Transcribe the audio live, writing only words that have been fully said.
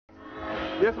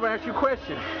Yes, I'm gonna ask you a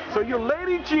question. So you're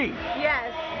Lady G.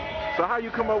 Yes. So how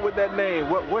you come up with that name?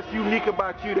 What's unique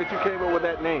about you that you came up with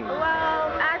that name?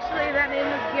 Well, actually, that name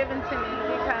was given to me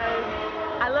because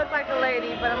I look like a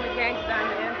lady, but I'm a gangster on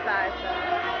the inside. So.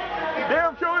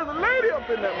 Damn sure is a lady up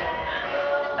in there.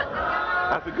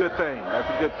 That's a good thing. That's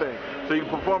a good thing. So you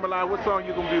perform a line. What song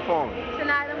you gonna be performing?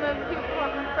 Tonight I'm gonna be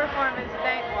performing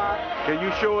Stank Walk. Can you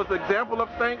show us an example of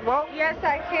Stank Walk? Yes,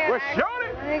 I can. Well, show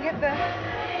it. Let me get the.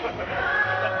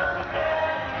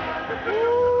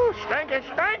 Ooh, stanky,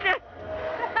 stanky.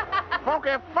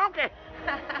 Funky, funky.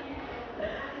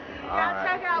 Y'all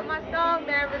check out my song,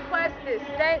 man. Request it.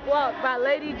 Stank Walk by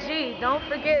Lady G. Don't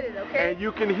forget it, okay? And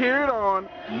you can hear it on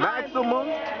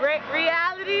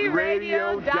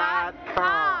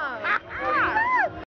MaximumRealityRadio.com.